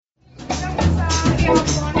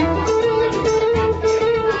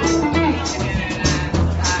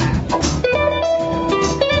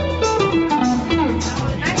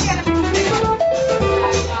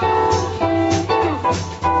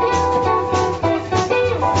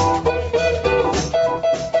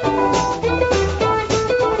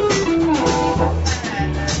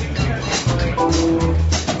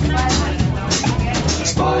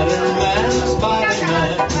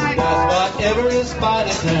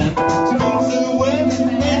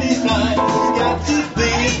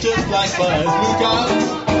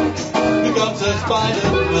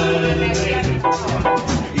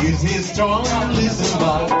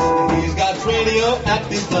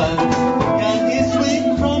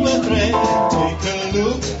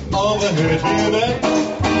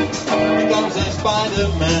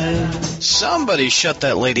Somebody shut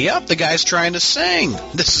that lady up. The guy's trying to sing.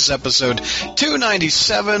 This is episode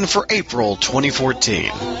 297 for April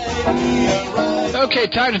 2014. Okay,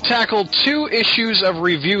 time to tackle 2 issues of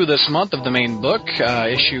review this month of the main book.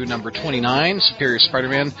 Issue number 29, Superior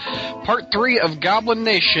Spider-Man. Part 3 of Goblin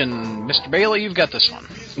Nation. Mr. Bailey, you've got this one.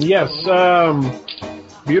 Yes,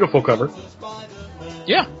 beautiful cover.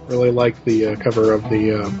 Yeah. Really like the cover of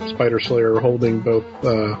the Spider Slayer holding both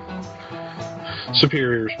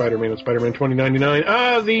Superior Spider-Man and Spider-Man 2099.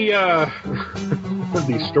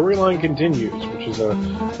 The storyline continues, which is a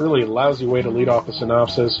really lousy way to lead off a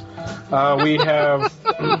synopsis. We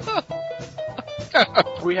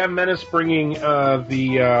have Menace bringing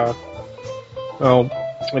I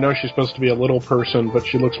know she's supposed to be a little person, but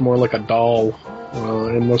she looks more like a doll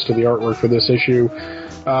in most of the artwork for this issue,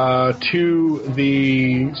 to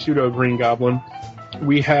the pseudo Green Goblin.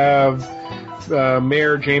 We have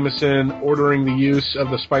Mayor Jameson ordering the use of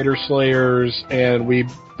the Spider Slayers, and we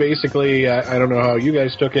basically, I don't know how you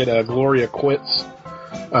guys took it, Gloria quits.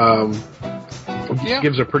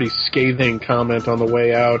 Gives a pretty scathing comment on the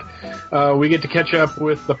way out. We get to catch up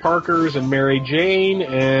with the Parkers and Mary Jane,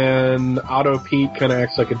 and Otto Pete kind of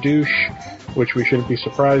acts like a douche, which we shouldn't be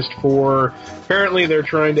surprised for. Apparently they're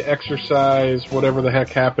trying to exorcise whatever the heck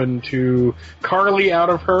happened to Carly out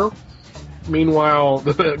of her. Meanwhile,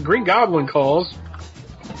 the Green Goblin calls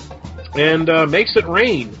and makes it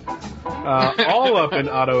rain. All up in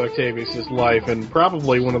Otto Octavius' life, and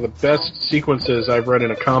probably one of the best sequences I've read in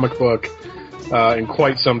a comic book in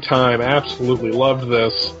quite some time. Absolutely loved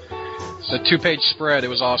this. The 2-page spread, it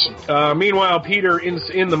was awesome. Meanwhile, Peter in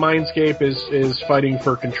the Mindscape is fighting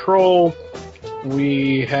for control.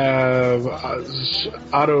 We have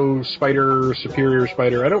Otto Spider, Superior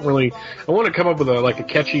Spider. I want to come up with a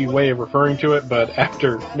catchy way of referring to it, but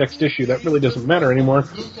after next issue, that really doesn't matter anymore.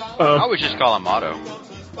 I would just call him Otto.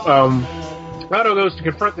 Otto goes to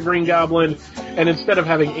confront the Green Goblin, and instead of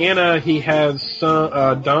having Anna, he has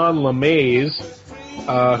Don LeMays,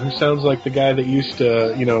 who sounds like the guy that used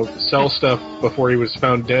to, sell stuff before he was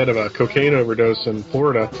found dead of a cocaine overdose in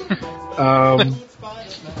Florida.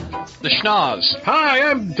 The schnoz. Hi,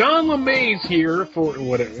 I'm Don LeMays here for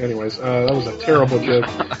whatever. Anyways, that was a terrible joke.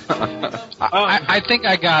 I think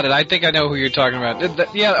I got it. I think I know who you're talking about.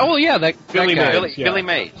 That Billy guy. Mays. Billy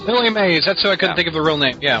Mays. Billy Mays. That's who I couldn't think of the real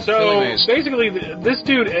name. Yeah. So basically, this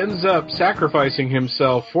dude ends up sacrificing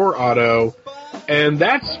himself for Otto, and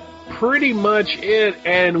that's pretty much it,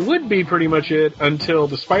 and would be pretty much it until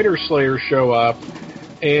the Spider Slayers show up.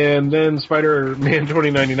 And then Spider-Man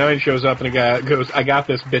 2099 shows up and a guy goes, I got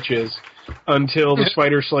this, bitches, until the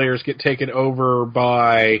Spider Slayers get taken over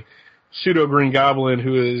by Pseudo Green Goblin,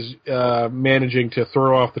 who is managing to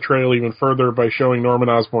throw off the trail even further by showing Norman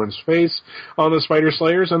Osborn's face on the Spider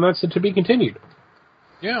Slayers, and that's it to be continued.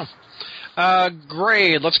 Yeah.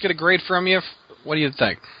 Grade. Let's get a grade from you. What do you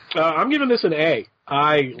think? I'm giving this an A.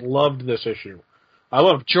 I loved this issue. I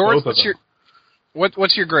loved George, both of them.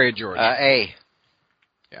 What's your grade, George? A.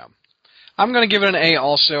 Yeah. I'm going to give it an A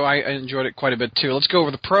also. I enjoyed it quite a bit, too. Let's go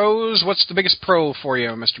over the pros. What's the biggest pro for you,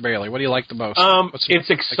 Mr. Bailey? What do you like the most? It's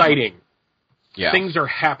exciting. Yeah. Things are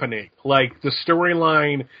happening. Like, the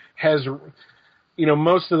storyline has...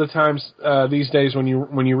 most of the times these days when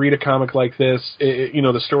you read a comic like this,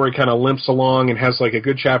 the story kind of limps along and has like a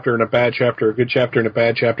good chapter and a bad chapter, a good chapter and a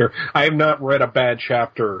bad chapter. I have not read a bad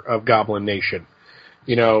chapter of Goblin Nation.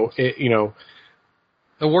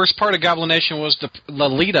 The worst part of Goblin Nation was the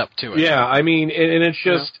lead up to it. Yeah, I mean, and it's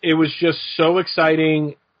just it was just so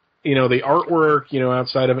exciting. The artwork,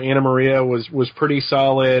 outside of Anna Maria was pretty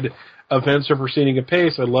solid. Events are proceeding at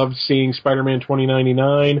pace. I loved seeing Spider-Man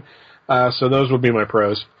 2099. So those would be my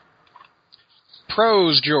pros.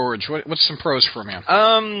 Pros, George. What's some pros from you?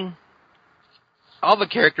 All the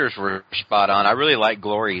characters were spot on. I really like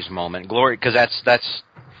Glory's moment. Glory, because that's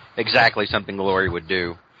exactly something Glory would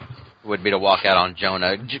do. would be to walk out on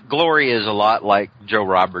Jonah. Glory is a lot like Joe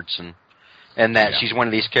Robertson, and that she's one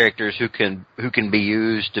of these characters who can be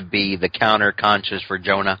used to be the counter-conscious for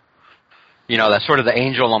Jonah. You know, that's sort of the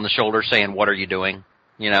angel on the shoulder saying, "What are you doing?"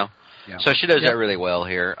 You know. Yeah. So she does that really well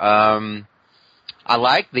here. I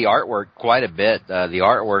like the artwork quite a bit. The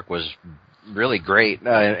artwork was really great.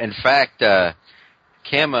 In fact, Giuseppe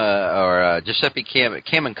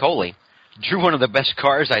Camuncoli drew one of the best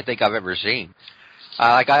cars I think I've ever seen.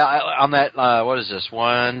 On that, what is this?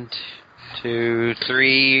 1, 2,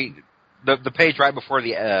 3. The page right before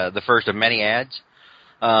the first of many ads.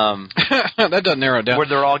 That doesn't narrow it down. Where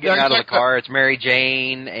they're all getting out of the car. It's Mary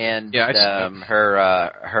Jane and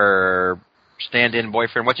her stand-in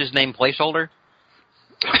boyfriend. What's his name? Placeholder.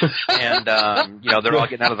 And they're all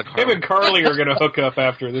getting out of the car. Him and Carly are going to hook up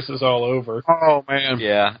after this is all over. Oh man.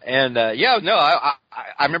 Yeah, and I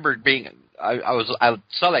remember being. I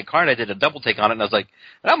saw that car and I did a double take on it and I was like,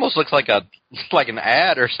 it almost looks like an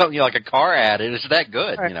ad or something, like a car ad. It is that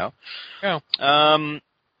good, you know. Yeah.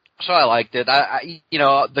 So I liked it.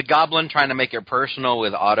 The Goblin trying to make it personal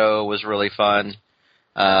with Otto was really fun.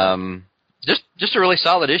 Just a really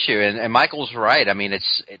solid issue, and Michael's right. I mean,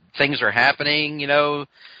 things are happening, you know.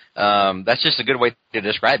 That's just a good way to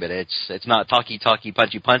describe it. It's not talky,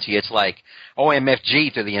 punchy. It's like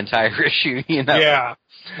OMFG through the entire issue, you know. Yeah.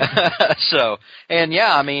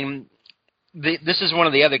 I mean, this is one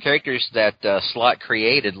of the other characters that Slott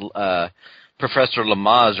created, Professor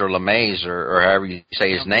Lamaze or Lamaze or however you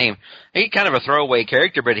say his name. He's kind of a throwaway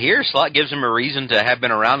character, but here Slott gives him a reason to have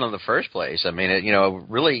been around in the first place. I mean,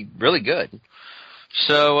 really, really good.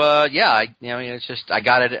 So, I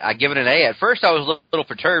give it an A. At first I was a little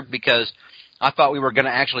perturbed because I thought we were going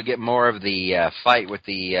to actually get more of the fight with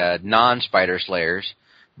the non-Spider Slayers.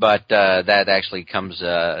 But that actually comes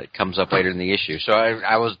up later in the issue. So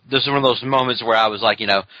this is one of those moments where I was like,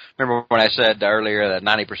 remember when I said earlier that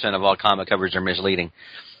 90% of all comic covers are misleading?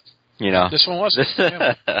 This one wasn't.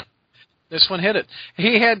 This one hit it.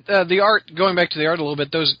 He had the art, going back to the art a little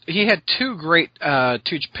bit, he had two great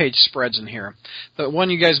two-page spreads in here. The one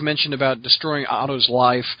you guys mentioned about destroying Otto's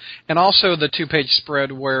life, and also the two-page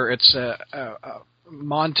spread where it's a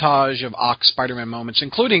montage of Ock Spider-Man moments,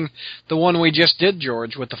 including the one we just did,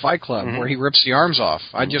 George, with the Fight Club, where he rips the arms off.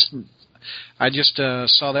 I just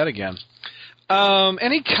saw that again.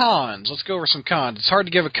 Any cons? Let's go over some cons. It's hard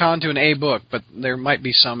to give a con to an A book, but there might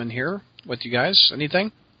be some in here with you guys.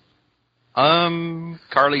 Anything?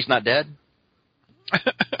 Carly's not dead.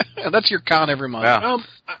 That's your con every month. Yeah.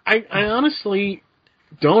 I honestly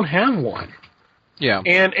don't have one. Yeah.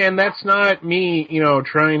 And that's not me,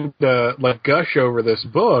 trying to gush over this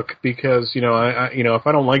book because, I if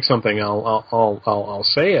I don't like something, I'll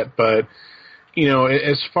say it. But,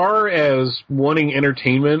 as far as wanting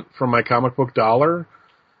entertainment from my comic book dollar,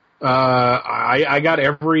 I got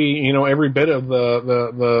every bit of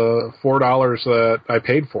the $4 that I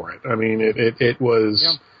paid for it. I mean, it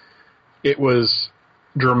was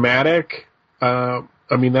dramatic. I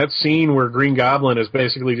mean, that scene where Green Goblin is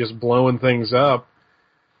basically just blowing things up.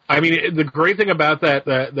 I mean, the great thing about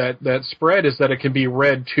that spread is that it can be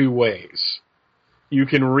read two ways. You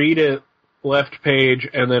can read it left page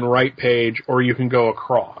and then right page, or you can go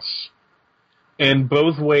across. And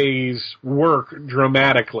both ways work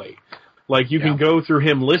dramatically. Like, you can go through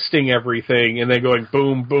him listing everything and then going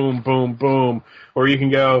boom, boom, boom, boom. Or you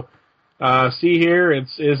can go, see here,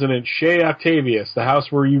 isn't it Shea Octavius, the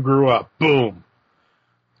house where you grew up? Boom.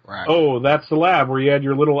 Right. Oh, that's the lab where you had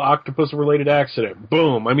your little octopus-related accident.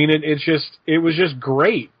 Boom. I mean, it was just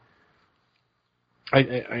great.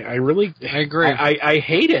 I really agree. I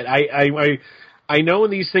hate it. I know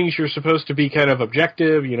in these things you're supposed to be kind of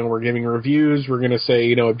objective. We're giving reviews. We're going to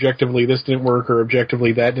say, objectively this didn't work or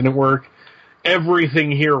objectively that didn't work.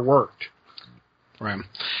 Everything here worked. Right.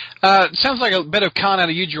 Sounds like a bit of con out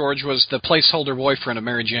of you, George, was the placeholder boyfriend of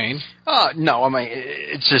Mary Jane. No, I mean,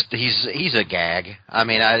 it's just he's a gag. I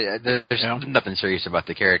mean, there's nothing serious about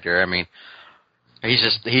the character. I mean, he's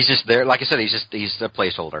just there. Like I said, he's a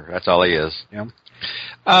placeholder. That's all he is. Yeah.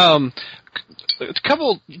 A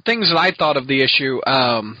couple things that I thought of the issue.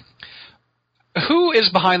 Who is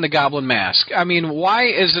behind the Goblin mask? I mean, why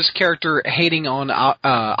is this character hating on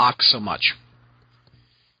Ock so much?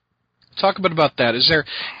 Talk a bit about that. Is there,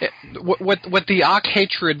 with the Ock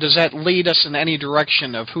hatred, does that lead us in any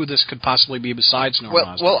direction of who this could possibly be besides Norman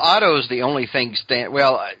Osborn? Well, Otto's the only thing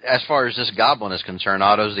as far as this Goblin is concerned,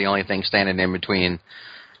 Otto's the only thing standing in between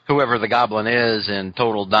whoever the Goblin is and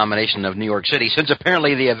total domination of New York City, since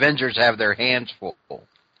apparently the Avengers have their hands full.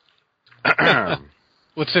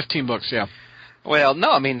 With 15 books, yeah. Well,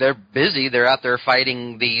 no, I mean, they're busy. They're out there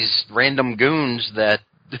fighting these random goons that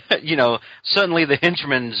suddenly the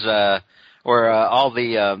henchmen's or all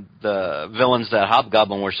the villains that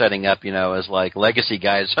Hobgoblin were setting up, as like legacy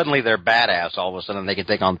guys, suddenly they're badass. All of a sudden, they can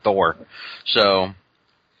take on Thor. So,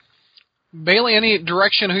 Bailey, any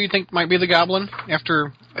direction who you think might be the Goblin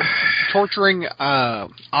after torturing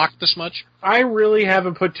Ock this much? I really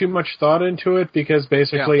haven't put too much thought into it because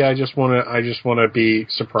basically I just want to be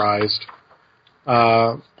surprised.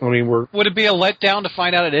 Would it be a letdown to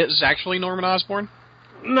find out it is actually Norman Osborn?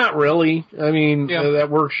 Not really. I mean, that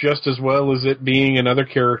works just as well as it being another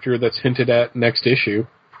character that's hinted at next issue.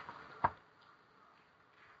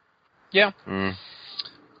 Yeah.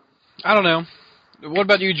 I don't know. What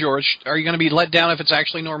about you, George? Are you going to be let down if it's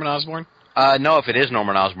actually Norman Osborn? No, if it is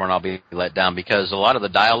Norman Osborn, I'll be let down because a lot of the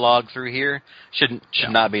dialogue through here should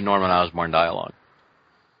not be Norman Osborn dialogue.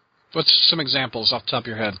 What's some examples off the top of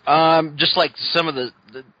your head? Just like some of the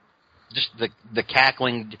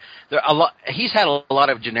cackling. He's had a lot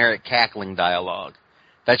of generic cackling dialogue.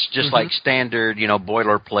 That's just like standard,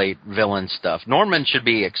 boilerplate villain stuff. Norman should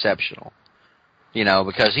be exceptional,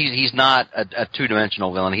 because he's not a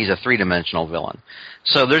two-dimensional villain. He's a three-dimensional villain.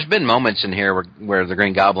 So there's been moments in here where the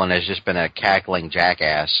Green Goblin has just been a cackling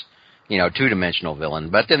jackass, two-dimensional villain.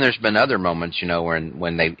 But then there's been other moments,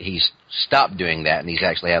 when he's stopped doing that and he's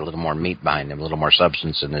actually had a little more meat behind him, a little more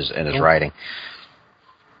substance in his writing.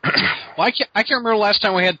 Well, I can't remember the last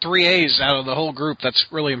time we had 3 A's out of the whole group. That's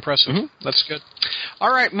really impressive. That's good.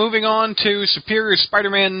 All right, moving on to Superior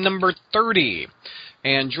Spider-Man number 30.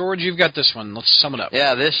 And, George, you've got this one. Let's sum it up.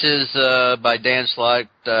 Yeah, this is by Dan Slott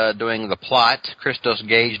doing the plot, Christos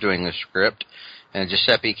Gage doing the script, and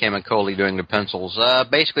Giuseppe Camicoli doing the pencils.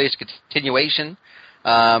 Basically, it's a continuation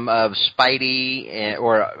of Spidey,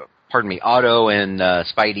 Otto and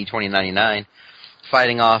Spidey 2099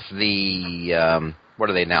 fighting off the... what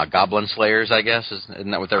are they now? Goblin Slayers, I guess? Isn't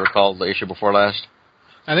that what they were called the issue before last?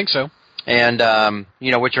 I think so. And,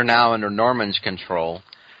 which are now under Norman's control.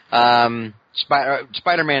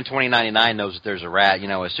 Spider-Man 2099 knows that there's a rat,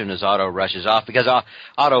 as soon as Otto rushes off, because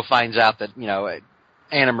Otto finds out that,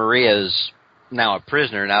 Anna Maria is now a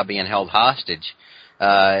prisoner, now being held hostage.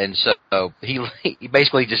 And so he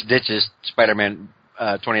basically just ditches Spider-Man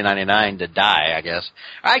 2099 to die, I guess.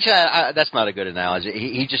 Actually, that's not a good analogy.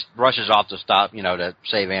 He just rushes off to stop, to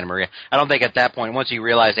save Anna Maria. I don't think at that point, once he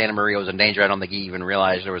realized Anna Maria was in danger, I don't think he even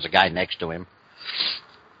realized there was a guy next to him.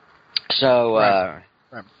 So, right.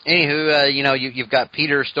 Anywho, you've got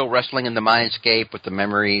Peter still wrestling in the mindscape with the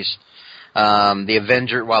memories. While the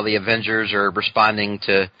Avengers are responding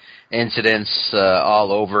to incidents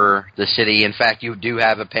all over the city. In fact, you do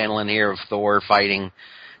have a panel in here of Thor fighting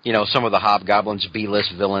some of the Hobgoblin's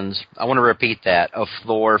B-list villains. I want to repeat that, of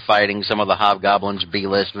Thor fighting some of the Hobgoblin's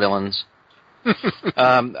B-list villains.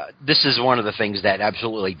 This is one of the things that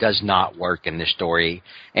absolutely does not work in this story,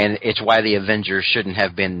 and it's why the Avengers shouldn't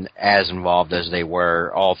have been as involved as they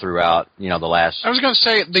were all throughout, the last several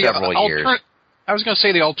years. I was going to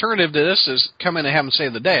say the alternative to this is come in and have them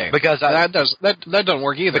save the day. Because that doesn't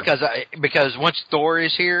work either. Because once Thor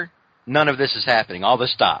is here, none of this is happening. All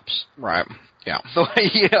this stops. Right. Yeah. So,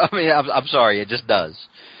 I'm sorry, it just does.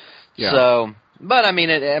 Yeah. So, but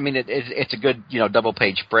it's a good, double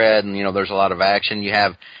page spread, and there's a lot of action. You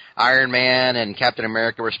have Iron Man and Captain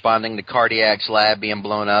America responding to Cardiac's lab being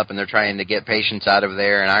blown up, and they're trying to get patients out of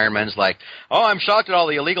there. And Iron Man's like, "Oh, I'm shocked at all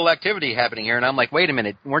the illegal activity happening here." And I'm like, "Wait a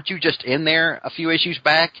minute, weren't you just in there a few issues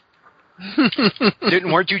back?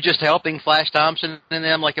 Weren't you just helping Flash Thompson and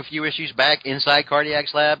them like a few issues back inside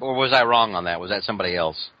Cardiac's lab? Or was I wrong on that? Was that somebody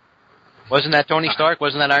else? Wasn't that Tony Stark?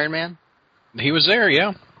 Wasn't that Iron Man?" He was there,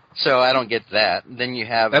 yeah. So I don't get that. Then you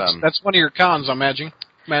have that's one of your cons, I imagine.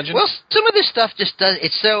 Well, some of this stuff just does.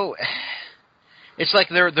 It's like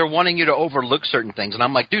they're wanting you to overlook certain things, and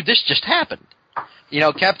I'm like, dude, this just happened.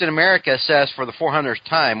 Captain America says for the 400th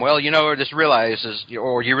time, well, just realizes,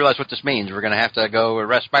 or you realize what this means. We're going to have to go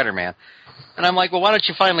arrest Spider-Man. And I'm like, well, why don't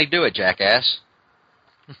you finally do it, jackass?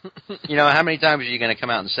 How many times are you going to come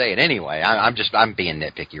out and say it? Anyway, I'm being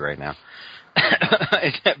nitpicky right now.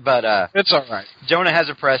 But it's all right. Jonah has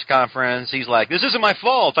a press conference. He's like, "This isn't my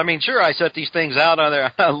fault. I mean, sure, I set these things out on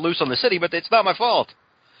there loose on the city, but it's not my fault.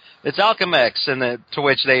 It's Alchemex." And to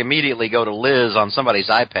which they immediately go to Liz on somebody's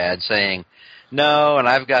iPad saying, "No, and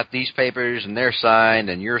I've got these papers, and they're signed,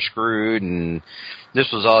 and you're screwed, and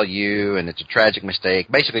this was all you, and it's a tragic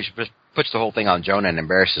mistake." Basically, she just puts the whole thing on Jonah and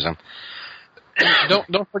embarrasses him.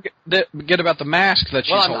 Don't forget about the mask that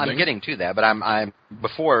she's holding. I'm getting to that, but I'm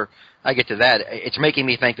before I get to that, it's making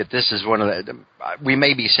me think that this is one of we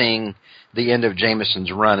may be seeing the end of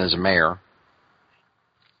Jameson's run as a mayor.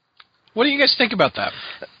 What do you guys think about that?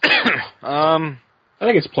 I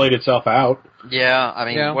think it's played itself out. Yeah, I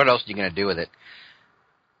mean, what else are you going to do with it?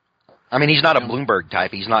 I mean, he's not a Bloomberg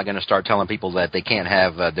type. He's not going to start telling people that they can't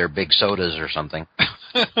have their big sodas or something.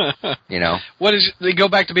 You know? What is? They go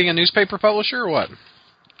back to being a newspaper publisher or what?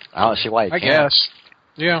 I don't see why he I can't. guess.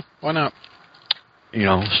 Yeah, why not? You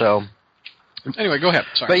know, so... Anyway, go ahead.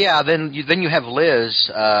 Sorry. But yeah, then you have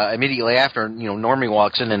Liz immediately after. You know, Normie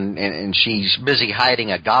walks in and she's busy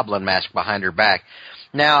hiding a goblin mask behind her back.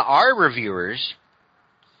 Now, our reviewers,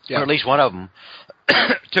 or at least one of them,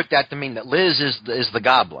 took that to mean that Liz is the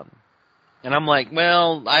goblin. And I'm like,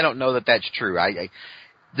 well, I don't know that that's true.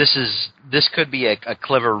 This could be a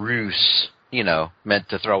clever ruse, you know, meant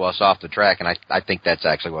to throw us off the track, and I think that's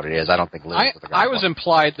actually what it is. I don't think Liz is the goblin. I was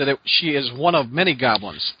implied that she is one of many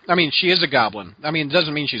goblins. I mean, she is a goblin. I mean, it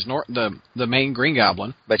doesn't mean she's the main Green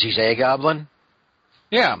Goblin. But she's a goblin?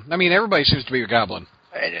 Yeah, I mean, everybody seems to be a goblin.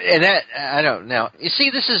 And that, I don't know. You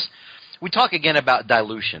see, we talk again about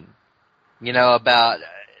dilution, you know, about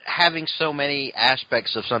having so many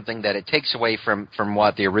aspects of something that it takes away from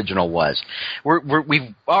what the original was.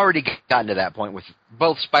 We've already gotten to that point with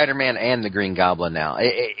both Spider-Man and the Green Goblin now.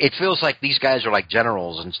 It feels like these guys are like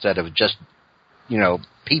generals instead of just, you know,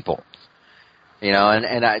 people. You know,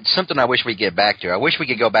 and it's something I wish we'd get back to. I wish we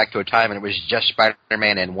could go back to a time and it was just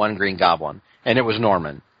Spider-Man and one Green Goblin, and it was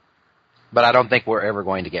Norman. But I don't think we're ever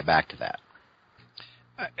going to get back to that.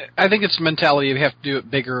 I think it's mentality. You have to do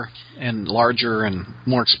it bigger and larger and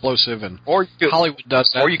more explosive, and Hollywood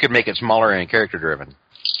does that. Or you could make it smaller and character driven.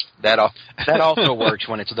 That also works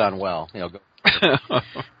when it's done well. You know.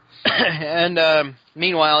 And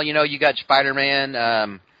meanwhile, you know, you got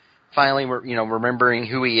Spider-Man finally, you know, remembering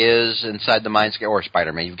who he is inside the Mindscape, or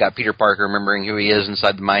Spider-Man. You've got Peter Parker remembering who he is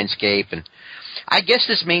inside the Mindscape, and I guess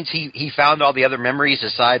this means he found all the other memories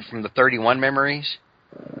aside from the 31 memories.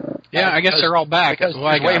 Yeah, I guess they're all back. Because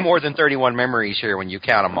there's way more than 31 memories here when you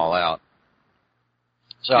count them all out.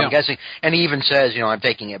 So I'm guessing, and he even says, you know, I'm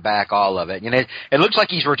taking it back, all of it. You know, it looks like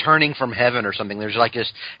he's returning from heaven or something. There's like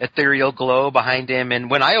this ethereal glow behind him, and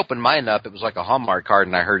when I opened mine up, it was like a Hallmark card,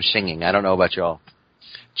 and I heard singing. I don't know about y'all.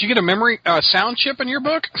 Did you get a sound chip in your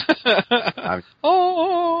book?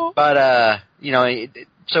 Oh. But, you know,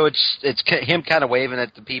 so it's him kind of waving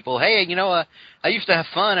at the people, hey, you know, I used to have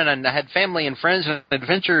fun, and I had family and friends and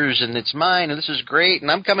adventures, and it's mine, and this is great, and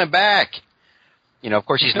I'm coming back. You know, of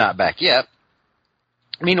course, he's not back yet.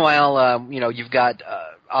 Meanwhile, you know, you've got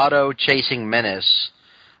Otto chasing Menace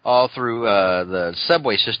all through the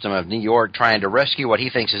subway system of New York, trying to rescue what he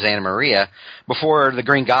thinks is Anna Maria before the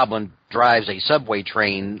Green Goblin drives a subway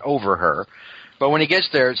train over her. But when he gets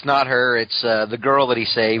there, it's not her. It's the girl that he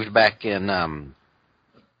saved back in an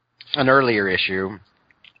earlier issue.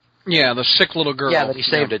 Yeah, the sick little girl. Yeah, that he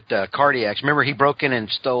saved at Cardiacs. Remember, he broke in and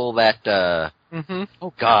stole that,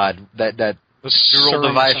 oh, God, that neural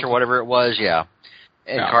device or whatever it was, yeah.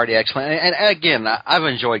 And Cardiac's, and again, I've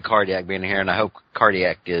enjoyed Cardiac being here, and I hope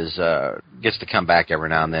Cardiac gets to come back every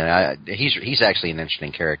now and then. He's actually an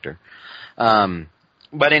interesting character.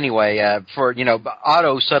 But anyway, for, you know,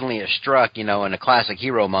 Otto suddenly is struck, you know, in a classic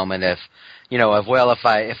hero moment if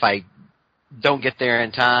I don't get there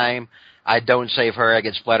in time, I don't save her, I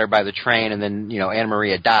get splattered by the train, and then, you know, Anna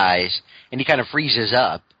Maria dies, and he kind of freezes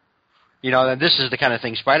up. You know, and this is the kind of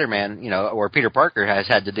thing Spider-Man, you know, or Peter Parker has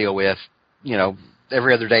had to deal with, you know,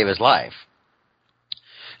 every other day of his life.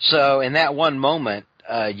 So in that one moment,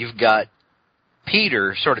 you've got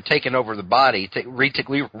Peter sort of taking over the body,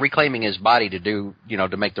 reclaiming his body to do, you know,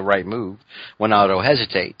 to make the right move when Otto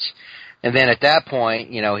hesitates. And then at that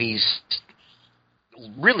point, you know, he's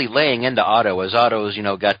really laying into Otto as Otto's, you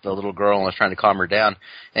know, got the little girl and is trying to calm her down.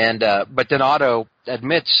 And, but then Otto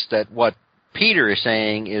admits that what Peter is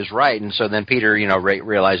saying is right. And so then Peter, you know,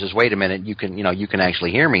 realizes, wait a minute, you can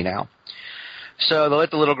actually hear me now. So they let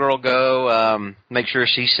the little girl go, make sure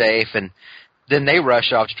she's safe, and then they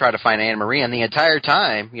rush off to try to find Anna Maria. And the entire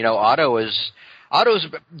time, you know,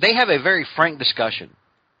 they have a very frank discussion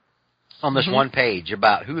on this one page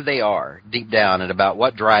about who they are deep down and about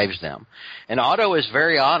what drives them. And Otto is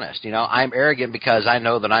very honest. You know, I'm arrogant because I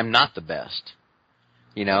know that I'm not the best.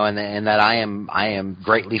 You know, and that I am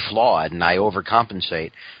greatly flawed and I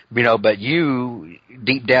overcompensate. You know, but you,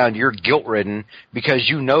 deep down, you're guilt-ridden because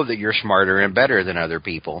you know that you're smarter and better than other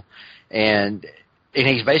people. And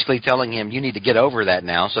he's basically telling him, you need to get over that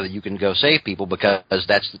now so that you can go save people because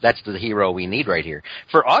that's the hero we need right here.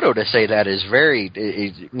 For Otto to say that is very,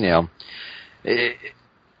 you know, it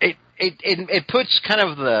puts kind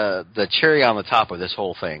of the cherry on the top of this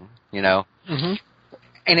whole thing, you know. Mm-hmm.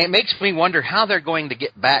 And it makes me wonder how they're going to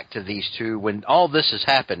get back to these two when all this has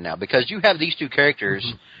happened now, because you have these two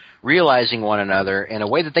characters realizing one another in a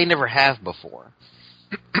way that they never have before.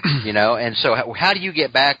 You know, and so how do you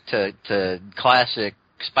get back to classic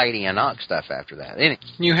Spidey and Ock stuff after that?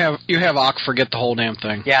 You have Ock forget the whole damn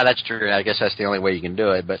thing. Yeah, that's true. I guess that's the only way you can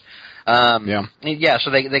do it. But so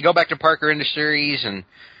they go back to Parker Industries, and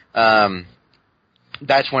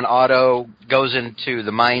that's when Otto goes into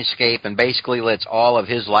the mindscape and basically lets all of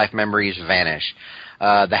his life memories vanish.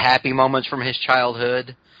 The happy moments from his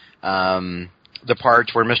childhood, the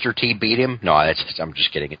parts where Mr. T beat him. No, I'm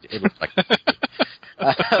just kidding. It looks like.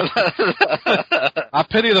 I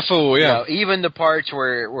pity the fool. Yeah, you know, even the parts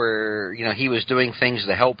where you know he was doing things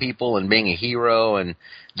to help people and being a hero, and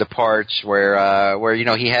the parts where you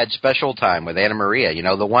know he had special time with Anna Maria. You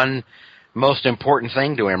know, the one most important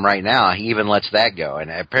thing to him right now, he even lets that go, and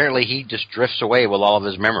apparently he just drifts away with all of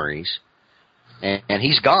his memories, and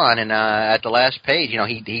he's gone. And at the last page, you know,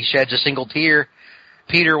 he sheds a single tear.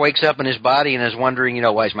 Peter wakes up in his body and is wondering, you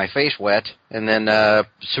know, why is my face wet? And then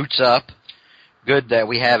suits up. Good that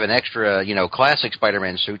we have an extra, you know, classic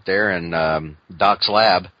Spider-Man suit there in Doc's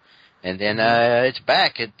lab. And then it's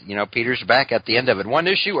back. You know, Peter's back at the end of it. One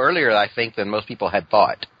issue earlier, I think, than most people had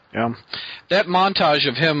thought. Yeah. That montage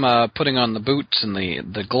of him putting on the boots and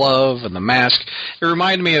the glove and the mask, it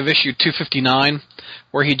reminded me of issue 259,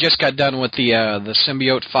 where he just got done with the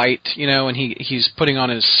symbiote fight, you know, and he's putting on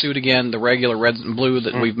his suit again, the regular red and blue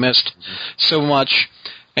that we've missed so much,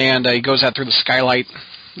 and he goes out through the skylight.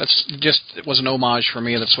 It was an homage for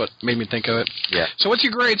me. That's what made me think of it. Yeah. So what's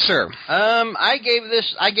your grade, sir? I gave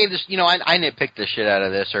this, you know, I nitpicked the shit out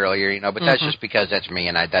of this earlier, you know, but that's just because that's me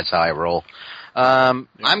and that's how I roll. I'm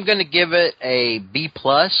going to give it a B+,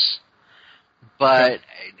 but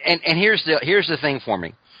and here's the thing for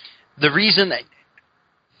me. The reason that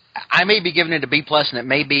I may be giving it a B+, and it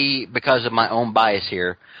may be because of my own bias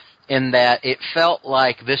here, in that it felt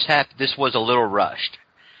like this was a little rushed.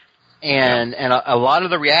 And a lot of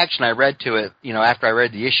the reaction I read to it, you know, after I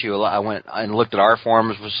read the issue, I went and looked at our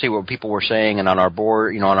forums to see what people were saying, and on our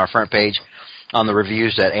board, you know, on our front page, on the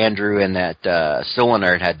reviews that Andrew and that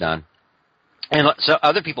Sillinerd had done. And so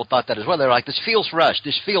other people thought that as well. They're like, this feels rushed.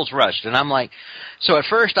 And I'm like, so at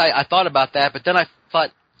first I thought about that, but then I thought,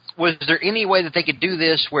 was there any way that they could do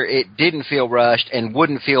this where it didn't feel rushed and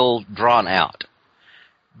wouldn't feel drawn out?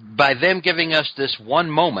 By them giving us this one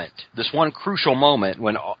moment, this one crucial moment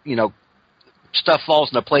when, you know, stuff falls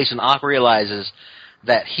into place and Ock realizes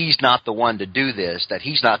that he's not the one to do this, that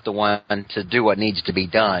he's not the one to do what needs to be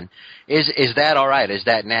done. Is that all right? Is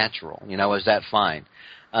that natural? You know, is that fine?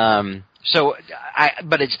 But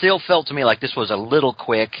it still felt to me like this was a little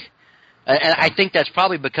quick. And I think that's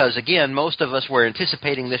probably because, again, most of us were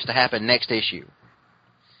anticipating this to happen next issue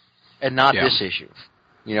and not this issue.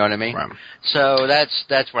 You know what I mean? Right. So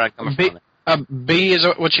that's where I'm coming from. B is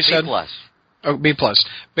what you said? B+. Oh, B+.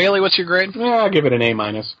 Bailey, what's your grade? I'll give it an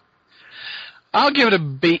A-. I'll give it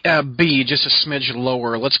a B, just a smidge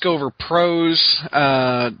lower. Let's go over pros.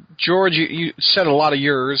 George, you said a lot of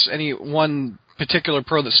yours. Any one particular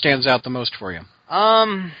pro that stands out the most for you?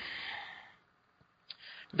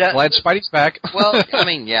 Glad Spidey's back. Well,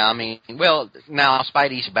 now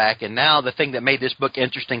Spidey's back, and now the thing that made this book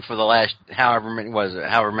interesting for the last however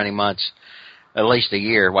many months, at least a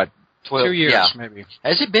year, 2 years, maybe.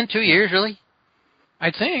 Has it been 2 years, really?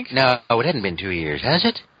 I think. No, it hadn't been 2 years, has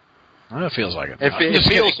it? Well, it feels like it. It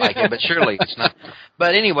feels like it, but surely it's not.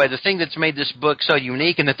 But anyway, the thing that's made this book so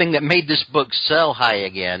unique, and the thing that made this book sell high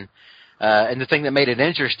again, and the thing that made it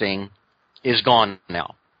interesting, is gone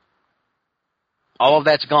now. All of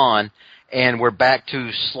that's gone, and we're back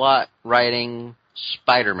to slot writing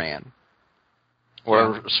Spider-Man,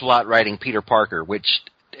 or slot writing Peter Parker, which,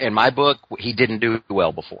 in my book, he didn't do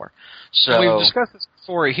well before. So we've discussed this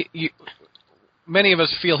before. Many of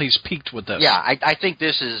us feel he's peaked with this. Yeah, I think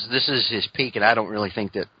this is his peak, and I don't really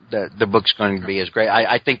think that the book's going to be as great.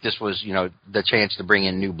 I think this was, you know, the chance to bring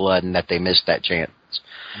in new blood, and that they missed that chance.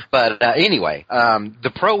 But anyway,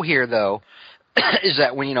 the pro here, though, is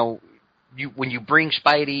that when you bring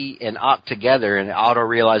Spidey and Ock together, and Otto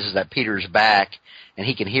realizes that Peter's back, and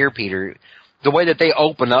he can hear Peter, the way that they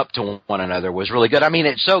open up to one another was really good. I mean,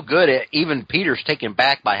 it's so good, even Peter's taken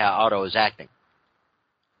back by how Otto is acting.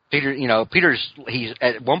 He's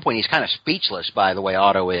at one point he's kind of speechless by the way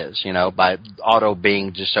Otto is, you know, by Otto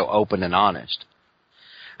being just so open and honest.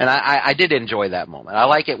 And I did enjoy that moment. I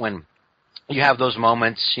like it when you have those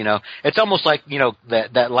moments, you know. It's almost like, you know,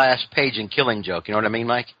 that last page in Killing Joke, you know what I mean,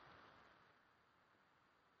 Mike?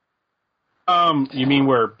 You mean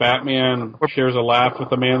where Batman shares a laugh with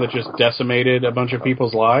the man that just decimated a bunch of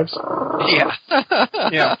people's lives? Yeah.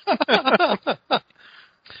 Yeah.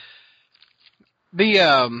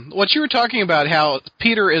 What you were talking about, how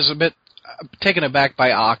Peter is a bit taken aback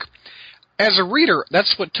by Ock, as a reader,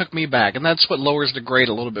 that's what took me back, and that's what lowers the grade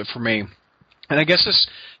a little bit for me. And I guess this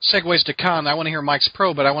segues to Khan. I want to hear Mike's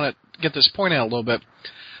pro, but I want to get this point out a little bit.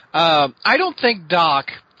 I don't think Doc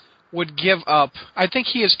would give up. I think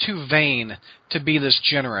he is too vain to be this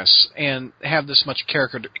generous and have this much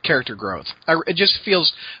character growth. It just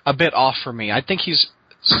feels a bit off for me. I think he's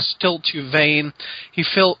still too vain. He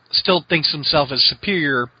still thinks himself as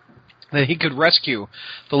superior, that he could rescue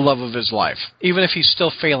the love of his life. Even if he's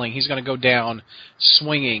still failing, he's going to go down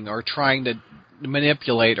swinging or trying to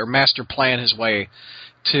manipulate or master plan his way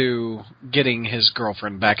to getting his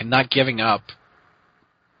girlfriend back and not giving up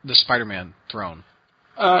the Spider-Man throne.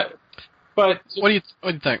 But what do you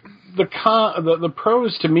think? The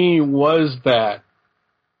pros to me was that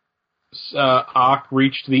Ock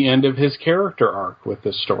reached the end of his character arc with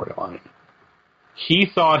this storyline. He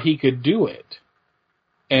thought he could do it.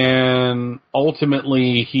 And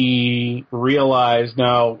ultimately he realized,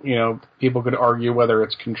 now, people could argue whether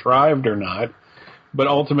it's contrived or not, but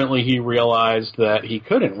ultimately he realized that he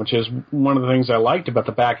couldn't, which is one of the things I liked about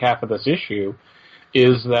the back half of this issue,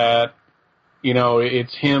 is that,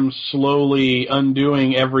 it's him slowly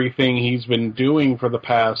undoing everything he's been doing for the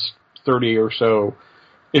past 30 or so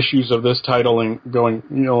issues of this title and going,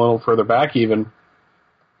 a little further back even,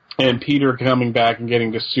 and Peter coming back and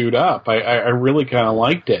getting to suit up. I really kind of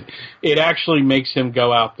liked it. It actually makes him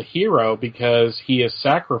go out the hero because he is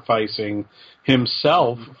sacrificing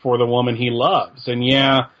himself for the woman he loves. And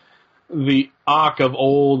yeah, the Ock of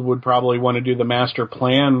old would probably want to do the master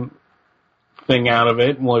plan thing out of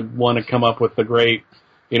it and would want to come up with the great,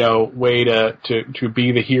 way to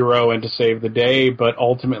be the hero and to save the day. But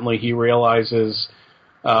ultimately he realizes,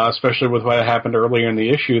 especially with what happened earlier in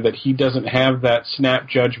the issue, that he doesn't have that snap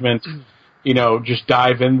judgment, just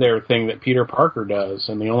dive in there thing that Peter Parker does.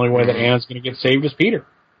 And the only way that Anne's going to get saved is Peter.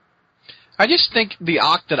 I just think the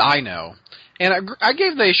Ock that I know, and I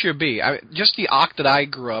gave the issue a B, just the Ock that I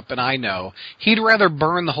grew up and I know, he'd rather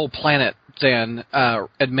burn the whole planet than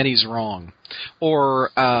admit he's wrong or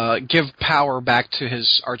give power back to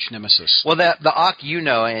his arch nemesis. Well, the Ock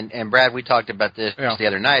and Brad, we talked about this the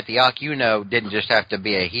other night, the Ock didn't just have to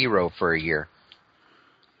be a hero for a year.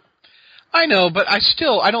 I know, but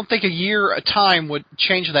I don't think a year at a time would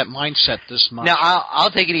change that mindset this much. Now, I'll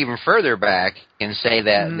take it even further back and say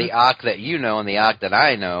that the Ock that you know and the Ock that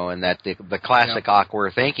I know, and that the classic Ock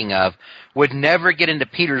we're thinking of, would never get into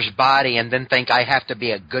Peter's body and then think, I have to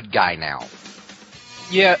be a good guy now.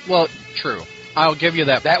 Yeah, well, true. I'll give you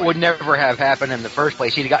that. That would never have happened in the first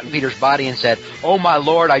place. He'd gotten Peter's body and said, oh my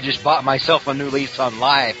lord, I just bought myself a new lease on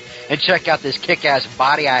life, and check out this kick-ass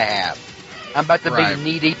body I have. I'm about to be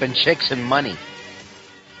knee-deep in chicks and money.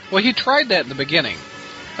 Well, he tried that in the beginning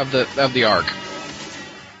of the arc.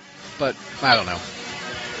 But, I don't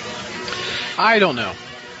know.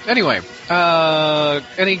 Anyway,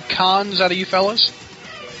 any cons out of you fellas?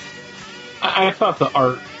 I thought the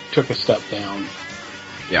art took a step down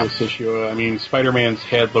this issue. I mean, Spider-Man's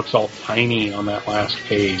head looks all tiny on that last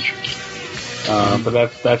page.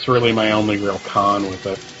 But that's really my only real con with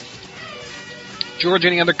it. George,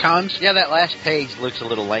 any other cons? Yeah, that last page looks a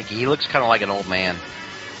little lanky. He looks kind of like an old man.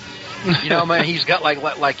 Man, he's got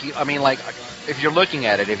if you're looking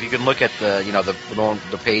at it, if you can look at the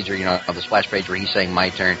page or the splash page where he's saying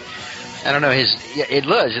my turn, I don't know, it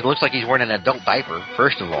looks like he's wearing an adult diaper.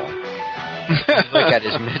 First of all, look at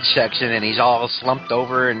his midsection and he's all slumped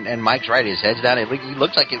over, and Mike's right, his head's down. He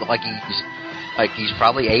looks like he's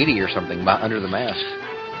probably 80 or something under the mask.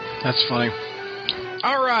 That's funny.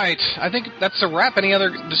 All right, I think that's a wrap. Any other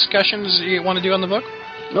discussions you want to do on the book?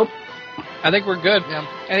 Nope. I think we're good. Yeah.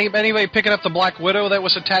 Anybody picking up the Black Widow that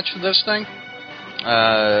was attached to this thing?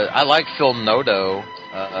 I like Phil Noto.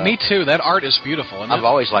 Me too. That art is beautiful. Isn't I've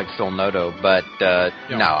always liked Phil Noto, but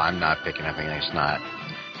no, I'm not picking up anything. It's not.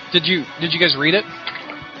 Did you guys read it?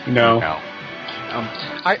 No.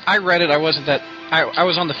 I read it. I wasn't that. I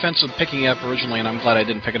was on the fence of picking it up originally, and I'm glad I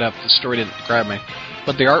didn't pick it up. The story didn't grab me,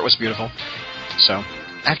 but the art was beautiful. So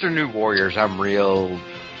after New Warriors, I'm real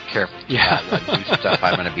careful about the new stuff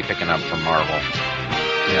I'm going to be picking up from Marvel.